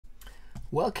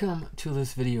Welcome to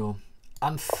this video.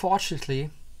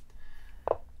 Unfortunately,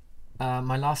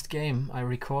 my last game I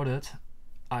recorded,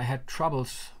 I had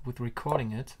troubles with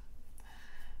recording it,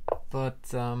 but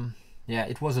yeah,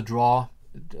 it was a draw.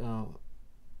 It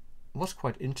was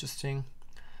quite interesting,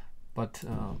 but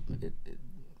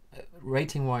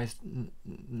rating wise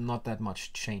not that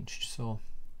much changed. So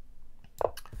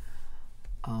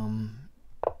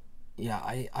yeah,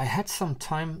 I had some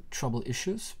time trouble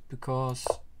issues because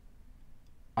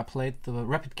I played the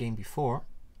rapid game before,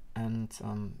 and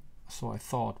so I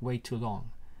thought way too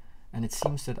long, and it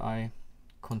seems that I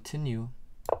continue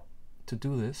to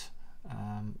do this,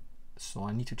 so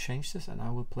I need to change this, and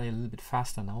I will play a little bit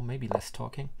faster now, maybe less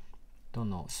talking, don't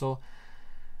know. So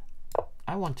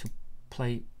I want to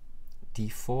play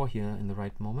d4 here in the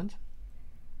right moment.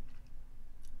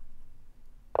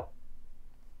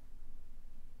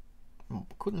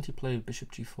 Couldn't he play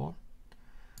bishop g4?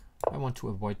 I want to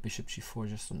avoid bishop g4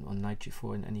 just on knight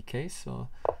g4 in any case, so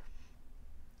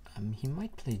he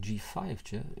might play g5.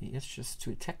 It's just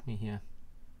to attack me here.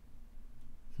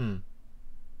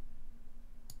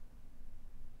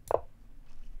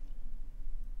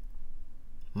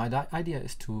 My idea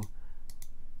is to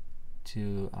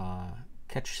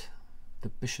catch the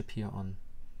bishop here on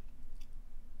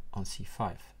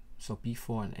c5, so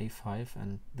b4 and a5,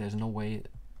 and there's no way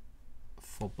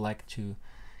for black to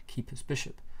keep his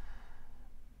bishop.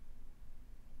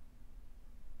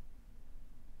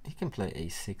 He can play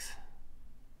a6.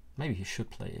 Maybe he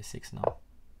should play a6 now.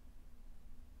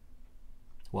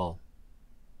 Well,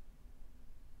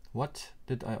 what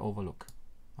did I overlook?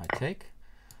 I take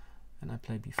and I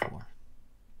play b4.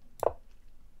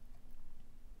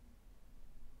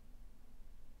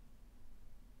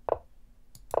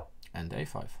 And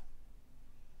a5.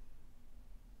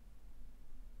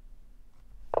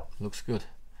 Looks good.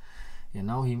 Yeah,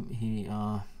 now he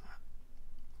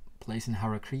plays in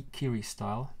harakiri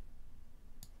style.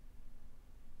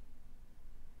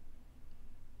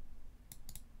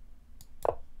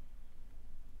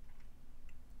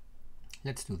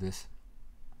 Let's do this.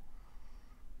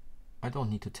 I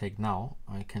don't need to take now,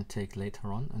 I can take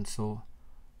later on, and so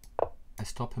I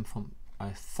stop him from, I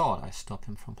thought I stopped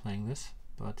him from playing this,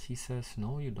 but he says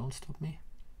no, you don't stop me.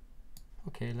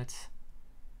 Okay,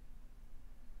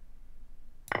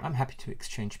 I'm happy to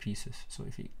exchange pieces, so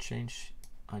if you exchange,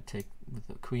 I take with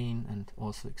the queen and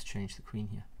also exchange the queen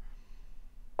here.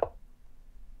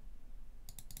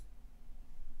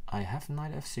 I have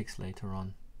knight f6 later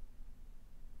on,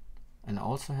 and I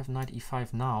also have knight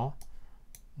e5 now,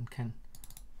 and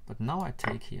but now I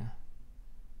take here.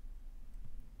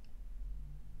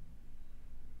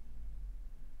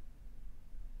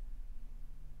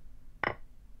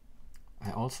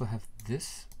 I also have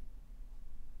this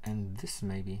and this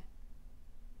maybe.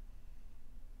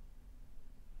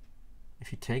 If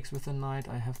he takes with the knight,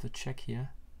 I have the check here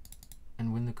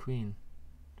and win the queen.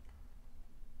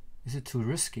 Is it too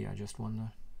risky? I just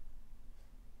wonder.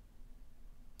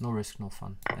 No risk, no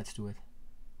fun. Let's do it.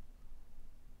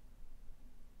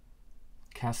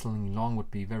 Castling long would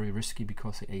be very risky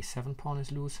because the a7 pawn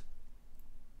is loose.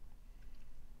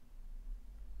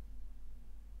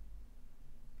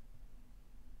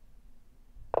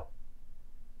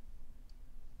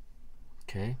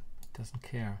 Okay, doesn't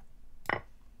care.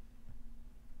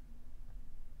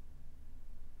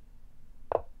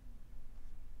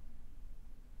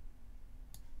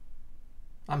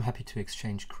 I'm happy to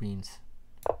exchange queens.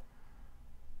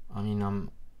 I mean, I'm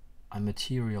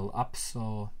material up,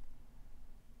 so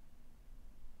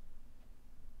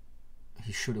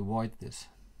he should avoid this.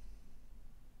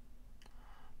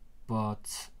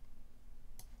 But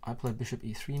I play bishop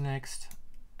e3 next,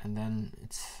 and then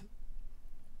it's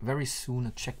very soon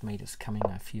a checkmate is coming,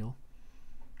 I feel.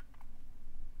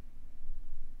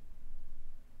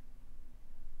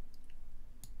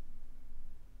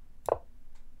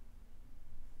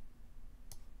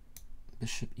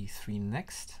 Bishop e3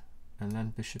 next, and then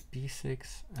bishop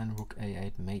b6 and rook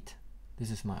a8 mate.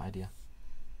 This is my idea.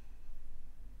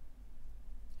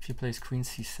 If he plays queen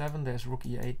c7, there's rook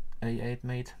e8 a8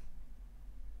 mate.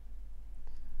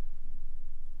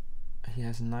 He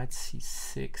has knight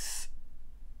c6,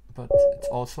 but it's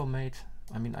also mate.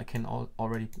 I mean, I can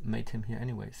already mate him here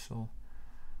anyway, so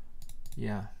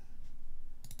yeah.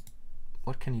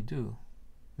 What can he do?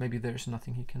 Maybe there's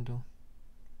nothing he can do.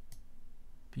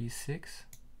 b6.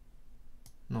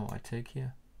 No, I take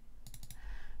here.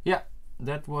 Yeah,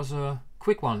 that was a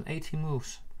quick one, 18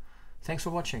 moves. Thanks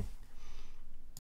for watching.